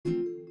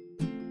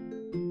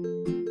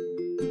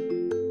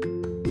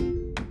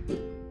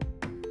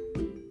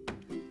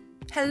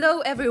Hello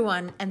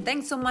everyone, and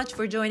thanks so much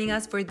for joining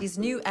us for this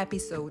new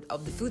episode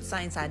of the Food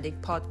Science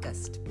Addict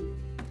podcast.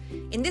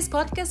 In this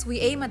podcast, we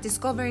aim at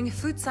discovering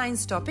food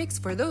science topics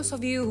for those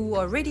of you who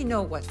already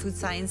know what food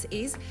science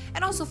is,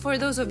 and also for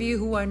those of you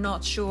who are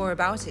not sure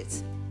about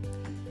it.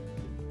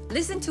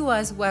 Listen to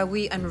us while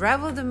we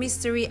unravel the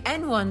mystery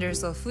and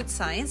wonders of food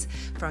science,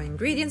 from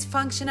ingredients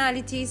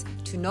functionalities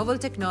to novel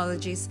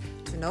technologies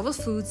to novel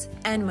foods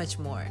and much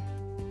more.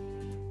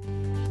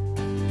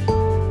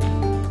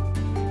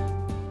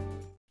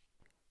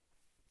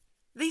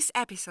 This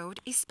episode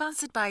is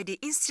sponsored by the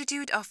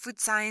Institute of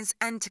Food Science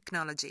and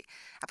Technology,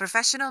 a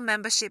professional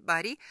membership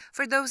body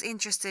for those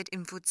interested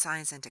in food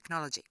science and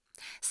technology.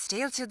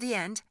 Stay till the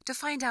end to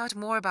find out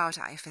more about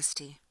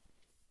IFST.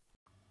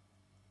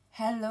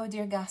 Hello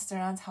dear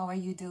gastronauts, how are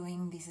you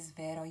doing? This is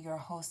Vero, your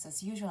host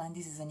as usual, and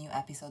this is a new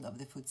episode of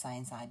the Food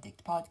Science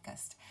Addict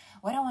podcast.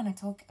 What I want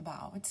to talk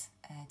about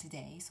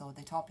today, so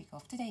the topic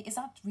of today, is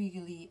not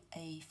really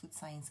a food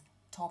science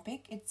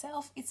topic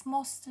itself. It's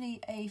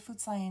mostly a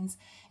food science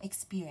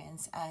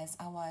experience, as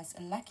I was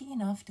lucky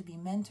enough to be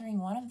mentoring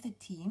one of the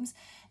teams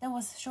that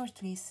was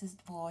shortlisted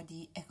for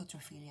the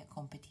Ecotrophelia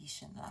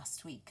competition.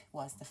 Last week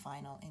was the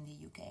final in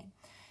the UK.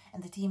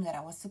 And the team that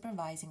I was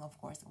supervising, of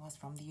course, was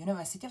from the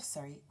University of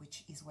Surrey,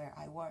 which is where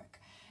I work.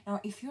 Now,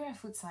 if you're a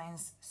food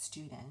science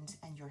student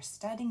and you're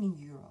studying in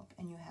Europe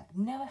and you have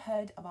never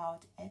heard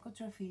about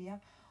Ecotrophelia,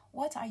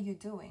 what are you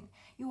doing?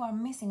 You are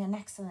missing an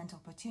excellent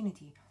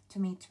opportunity to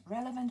meet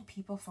relevant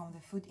people from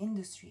the food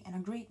industry and a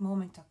great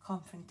moment of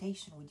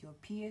confrontation with your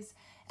peers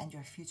and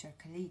your future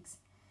colleagues.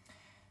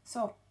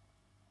 So,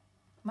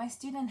 my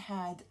student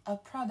had a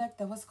product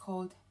that was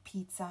called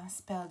pizza,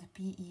 spelled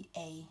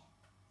Peazza.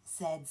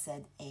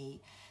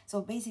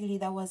 So basically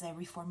that was a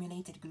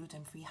reformulated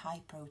gluten-free,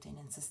 high-protein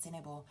and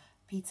sustainable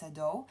pizza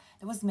dough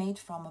that was made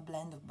from a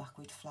blend of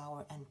buckwheat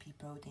flour and pea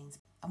proteins.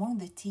 Among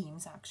the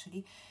teams,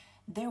 actually,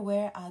 there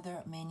were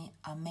other many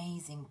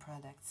amazing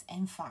products.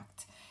 In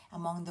fact,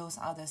 among those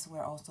others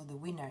were also the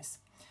winners.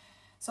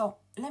 So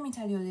let me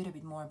tell you a little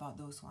bit more about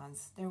those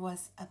ones. There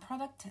was a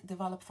product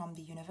developed from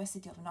the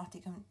University of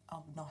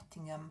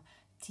Nottingham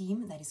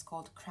team that is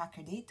called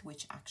Cracker Date,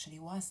 which actually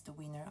was the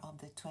winner of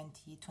the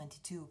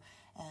 2022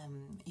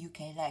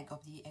 UK leg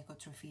of the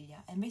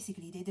Ecotrophelia. And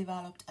basically they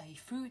developed a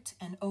fruit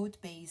and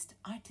oat-based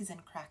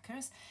artisan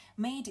crackers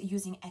made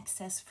using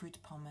excess fruit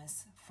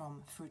pomace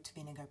from fruit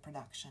vinegar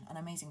production. An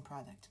amazing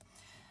product.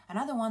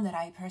 Another one that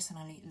I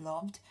personally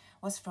loved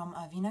was from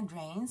Avena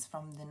Grains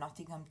from the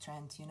Nottingham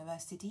Trent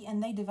University,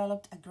 and they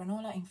developed a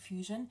granola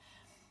infusion.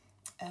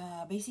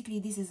 Basically,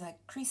 this is a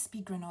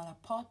crispy granola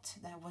pot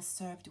that was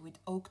served with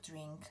oak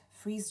drink,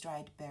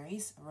 freeze-dried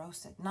berries,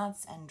 roasted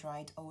nuts, and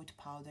dried oat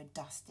powder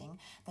dusting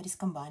that is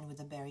combined with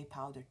the berry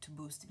powder to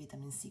boost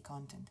vitamin C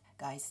content.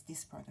 Guys,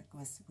 this product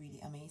was really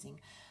amazing.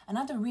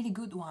 Another really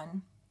good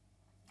one,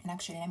 and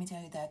actually let me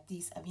tell you that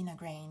these Avena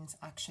Grains,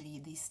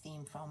 actually this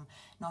team from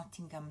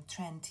Nottingham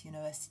Trent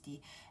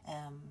University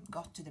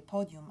got to the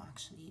podium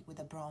actually with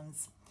a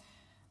bronze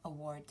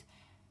award.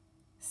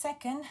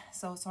 Second,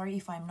 so sorry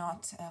if I'm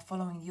not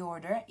following the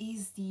order,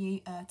 is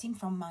the team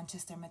from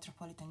Manchester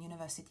Metropolitan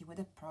University with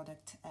a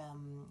product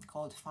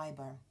called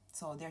Fiber.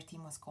 So their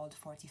team was called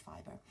 40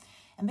 Fiber.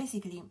 And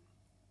basically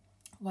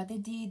what they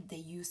did, they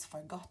used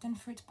forgotten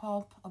fruit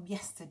pulp of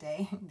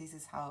yesterday. This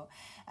is how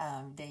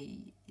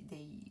they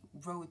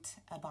wrote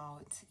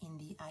about in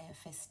the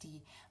IFST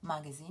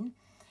magazine.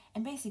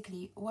 And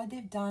basically what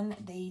they've done,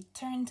 they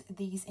turned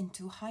these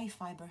into high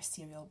fiber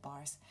cereal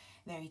bars,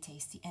 very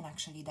tasty, and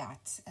actually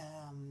that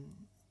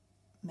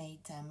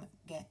made them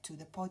get to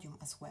the podium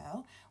as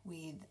well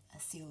with a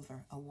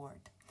silver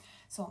award.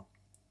 So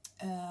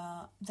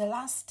the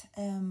last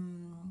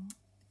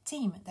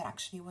team that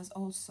actually was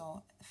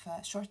also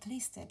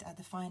shortlisted at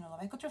the final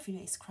of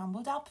Ecotrophelia is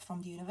Crumbled Up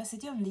from the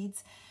University of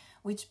Leeds,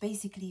 which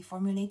basically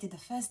formulated the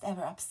first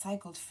ever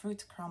upcycled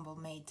fruit crumble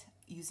made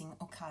using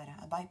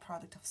okara, a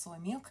byproduct of soy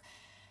milk,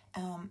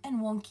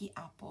 and wonky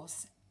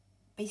apples.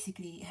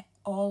 Basically,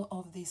 all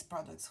of these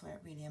products were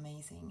really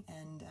amazing,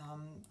 and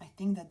I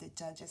think that the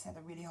judges had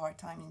a really hard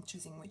time in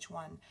choosing which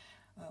one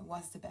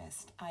was the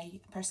best.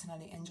 I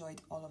personally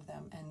enjoyed all of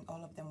them, and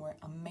all of them were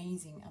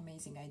amazing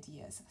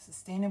ideas,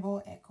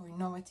 sustainable,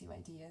 eco-innovative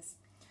ideas.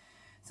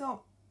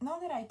 So now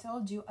that I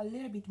told you a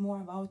little bit more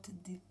about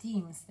the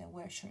teams that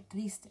were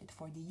shortlisted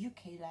for the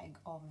UK leg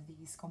of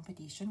this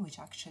competition, which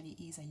actually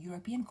is a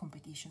European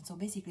competition. So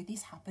basically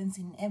this happens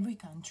in every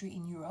country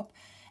in Europe,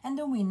 and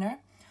the winner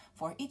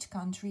for each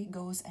country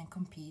goes and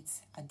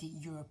competes at the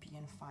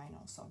European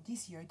final. So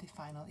this year the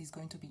final is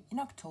going to be in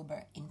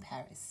October in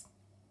Paris.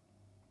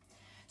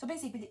 So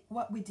basically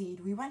what we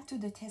did, we went to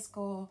the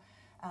Tesco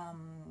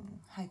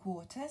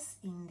headquarters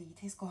in the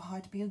Tesco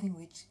Heart building,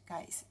 which,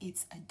 guys,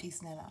 it's a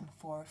Disneyland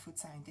for food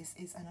scientists.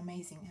 It's an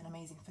amazing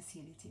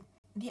facility.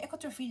 The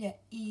Ecotrophelia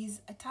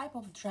is a type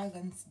of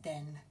Dragon's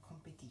Den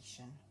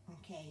competition,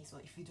 okay, so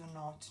if you do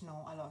not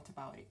know a lot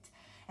about it.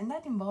 And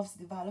that involves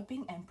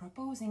developing and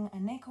proposing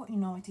an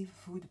eco-innovative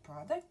food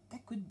product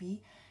that could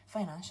be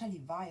financially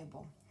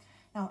viable.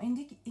 Now, in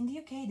the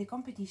UK, the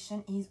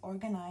competition is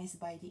organized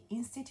by the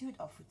Institute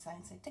of Food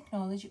Science and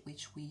Technology,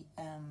 which we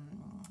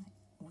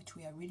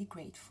are really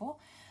grateful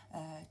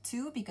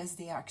to, because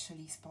they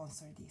actually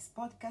sponsor this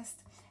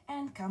podcast,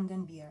 and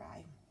Camden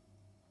BRI.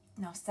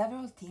 Now,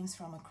 several teams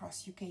from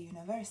across UK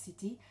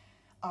university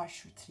are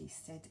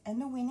shortlisted,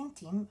 and the winning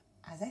team,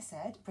 as I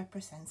said,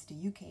 represents the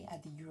UK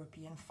at the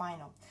European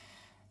final.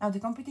 Now, the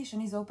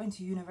competition is open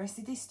to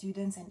university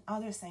students and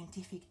other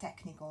scientific,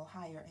 technical,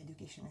 higher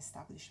education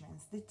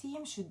establishments. The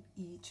team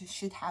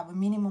should have a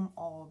minimum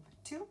of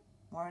 2,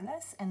 more or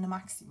less, and a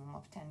maximum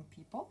of 10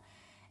 people,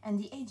 and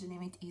the age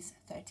limit is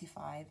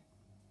 35.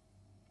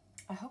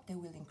 I hope they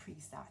will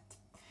increase that,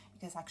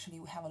 because actually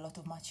we have a lot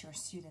of mature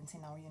students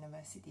in our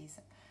universities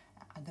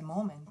at the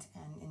moment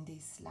and in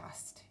these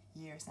last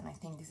years, and I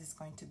think this is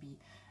going to be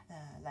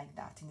like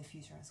that in the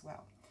future as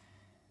well.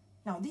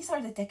 Now, these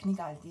are the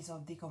technicalities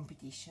of the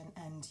competition,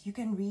 and you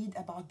can read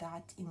about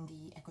that in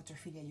the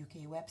Ecotrophelia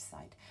UK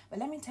website. But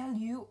let me tell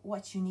you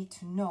what you need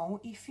to know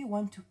if you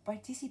want to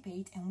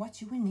participate and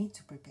what you will need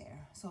to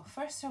prepare. So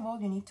first of all,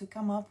 you need to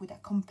come up with a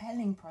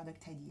compelling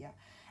product idea,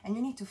 and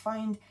you need to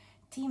find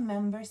team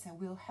members that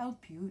will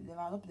help you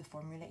develop the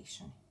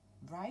formulation,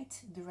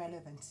 write the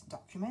relevant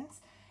documents,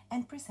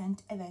 and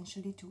present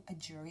eventually to a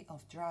jury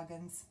of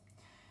dragons.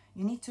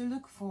 You need to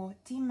look for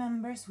team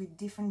members with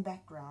different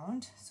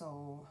background,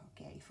 so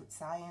food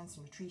science,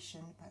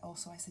 nutrition, but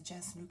also I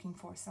suggest looking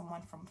for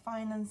someone from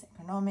finance,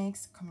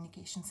 economics,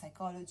 communication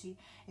psychology.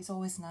 It's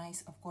always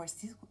nice, of course,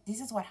 this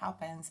is what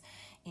happens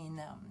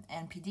in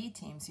NPD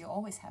teams. You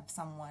always have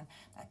someone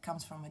that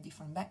comes from a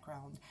different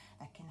background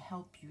that can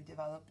help you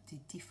develop the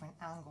different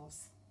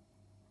angles.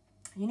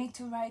 You need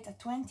to write a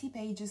 20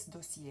 pages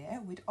dossier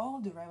with all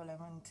the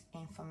relevant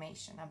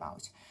information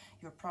about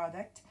your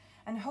product,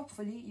 and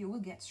hopefully you will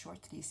get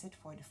shortlisted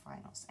for the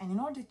finals. And in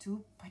order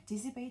to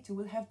participate, you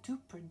will have to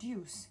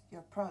produce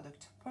your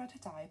product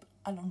prototype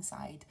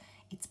alongside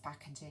its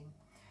packaging.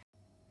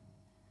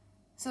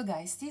 So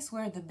guys, these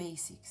were the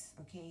basics,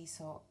 okay?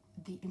 So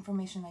the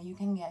information that you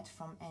can get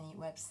from any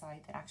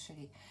website that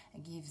actually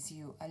gives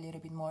you a little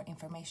bit more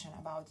information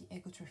about the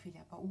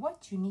Ecotrophelia. But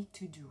what you need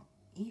to do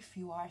if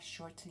you are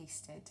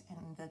shortlisted,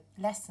 and the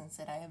lessons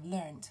that I have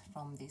learned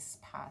from this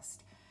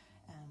past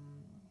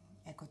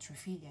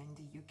Ecotrophelia in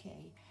the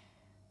UK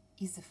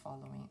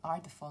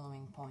are the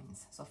following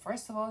points. So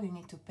first of all, you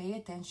need to pay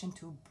attention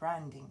to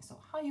branding. So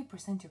how you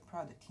present your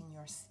product in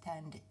your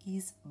stand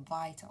is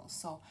vital.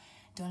 So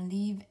don't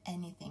leave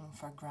anything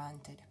for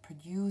granted.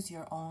 Produce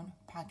your own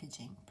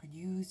packaging,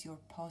 produce your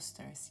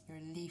posters, your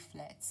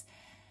leaflets.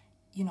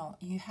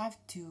 You have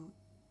to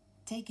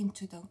take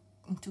into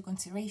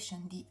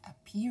consideration the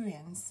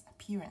appearance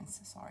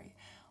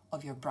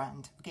of your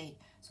brand. Okay,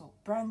 so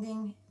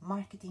branding,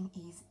 marketing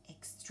is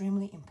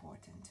extremely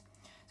important.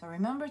 So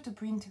remember to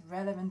print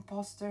relevant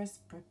posters,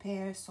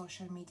 prepare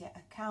social media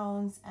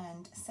accounts,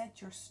 and set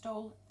your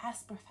stall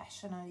as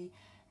professionally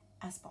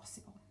as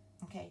possible.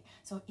 Okay,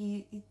 so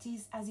it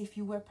is as if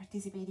you were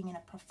participating in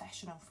a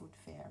professional food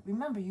fair.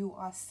 Remember, you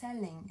are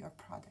selling your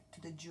product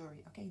to the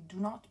jury. Okay, do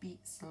not be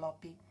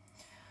sloppy.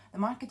 The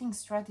marketing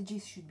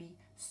strategies should be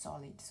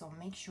solid, so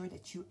make sure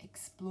that you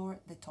explore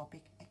the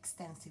topic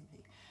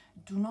extensively.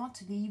 Do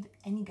not leave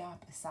any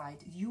gap aside.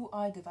 You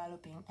are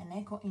developing an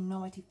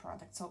eco-innovative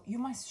product, so you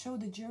must show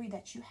the jury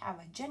that you have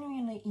a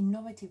genuinely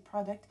innovative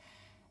product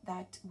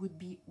that would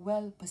be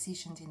well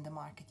positioned in the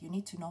market. You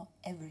need to know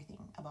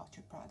everything about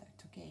your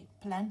product, okay?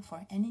 Plan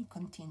for any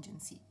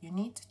contingency. You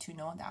need to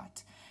know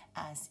that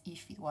as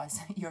if it was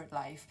your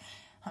life.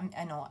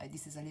 I know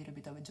this is a little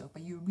bit of a joke,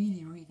 but you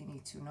really, really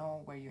need to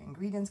know where your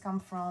ingredients come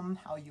from,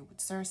 how you would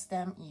source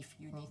them, if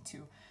you need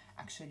to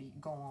actually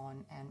go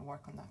on and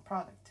work on that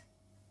product.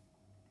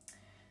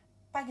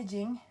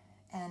 Packaging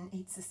and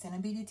its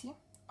sustainability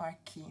are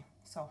key,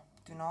 so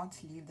do not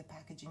leave the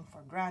packaging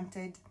for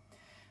granted.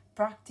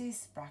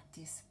 Practice,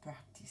 practice,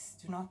 practice.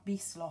 Do not be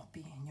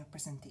sloppy in your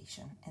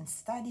presentation, and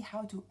study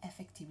how to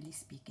effectively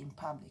speak in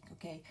public,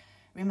 okay?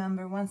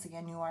 Remember, once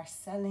again, you are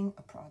selling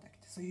a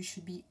product, so you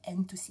should be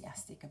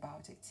enthusiastic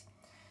about it.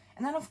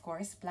 And then, of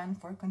course, plan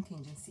for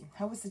contingency.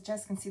 I would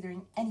suggest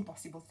considering any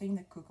possible thing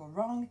that could go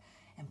wrong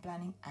and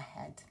planning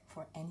ahead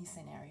for any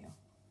scenario.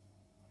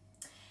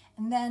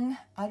 And then,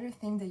 other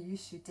thing that you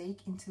should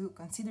take into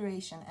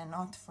consideration and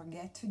not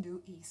forget to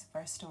do is,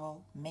 first of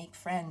all, make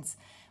friends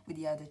with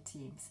the other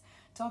teams.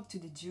 Talk to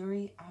the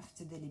jury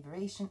after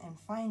deliberation and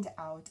find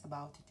out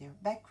about their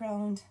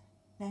background,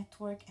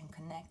 network, and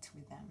connect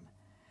with them.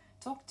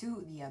 Talk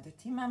to the other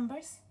team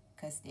members,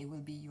 because they will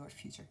be your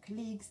future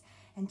colleagues,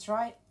 and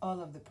try all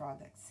of the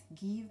products.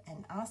 Give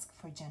and ask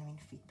for genuine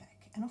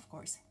feedback. And of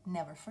course,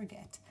 never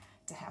forget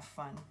to have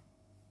fun.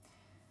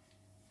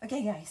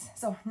 Okay guys,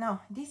 so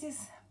now this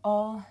is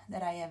all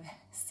that I have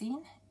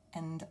seen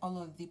and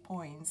all of the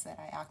points that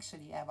I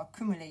actually have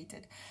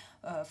accumulated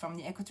from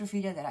the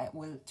Ecotrophelia that I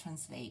will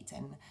translate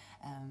and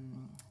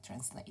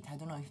translate. I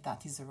don't know if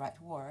that is the right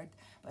word,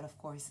 but of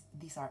course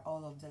these are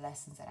all of the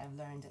lessons that I've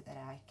learned that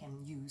I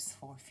can use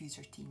for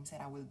future teams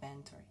that I will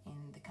mentor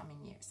in the coming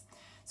years.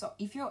 So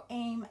if you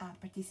aim at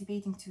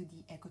participating to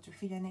the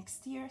Ecotrophelia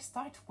next year,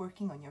 start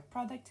working on your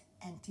product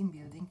and team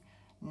building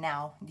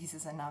now. This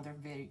is another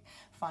very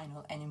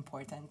final and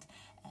important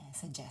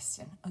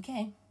suggestion,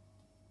 okay?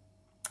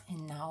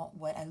 And now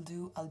what I'll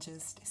do, I'll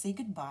just say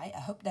goodbye. I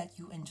hope that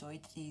you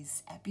enjoyed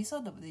this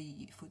episode of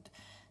the Food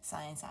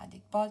Science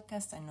Addict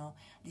podcast. I know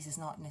this is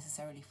not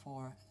necessarily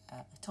for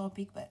a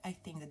topic, but I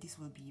think that this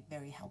will be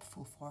very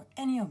helpful for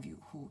any of you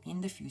who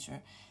in the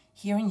future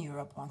here in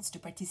Europe wants to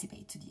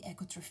participate to the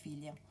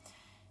Ecotrophelia.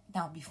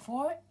 Now,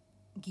 before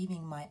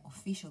giving my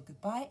official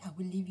goodbye, I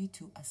will leave you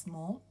to a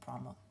small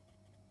promo.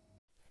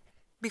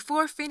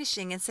 Before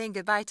finishing and saying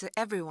goodbye to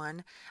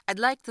everyone, I'd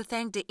like to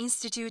thank the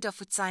Institute of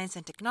Food Science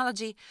and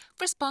Technology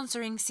for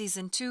sponsoring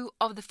Season 2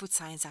 of the Food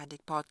Science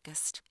Addict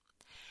podcast.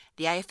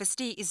 The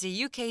IFST is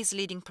the UK's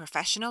leading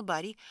professional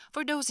body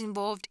for those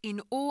involved in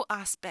all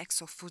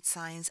aspects of food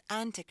science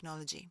and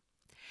technology.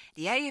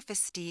 The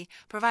IFST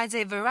provides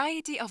a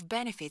variety of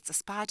benefits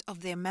as part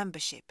of their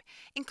membership,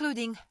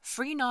 including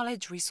free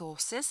knowledge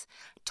resources,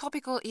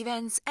 topical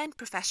events, and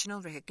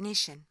professional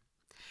recognition.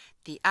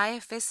 The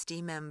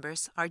IFST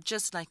members are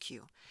just like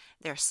you.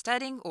 They're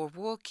studying or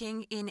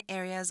working in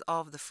areas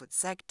of the food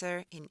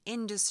sector, in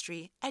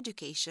industry,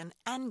 education,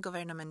 and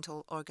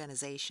governmental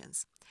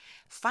organizations.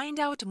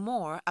 Find out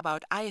more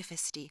about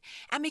IFST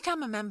and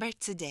become a member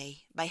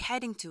today by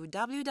heading to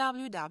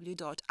www.ifst.org.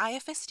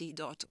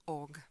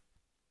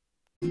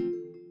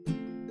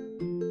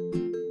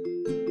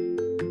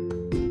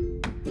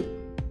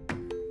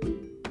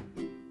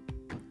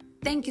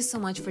 Thank you so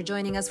much for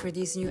joining us for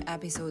this new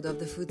episode of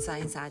the Food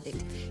Science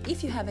Addict.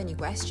 If you have any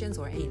questions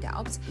or any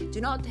doubts,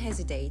 do not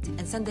hesitate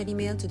and send an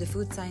email to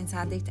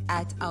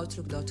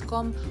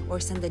thefoodscienceaddict@outlook.com or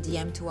send a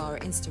DM to our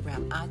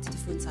Instagram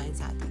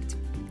 @thefoodscienceaddict.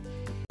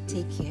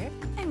 Take care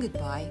and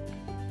goodbye.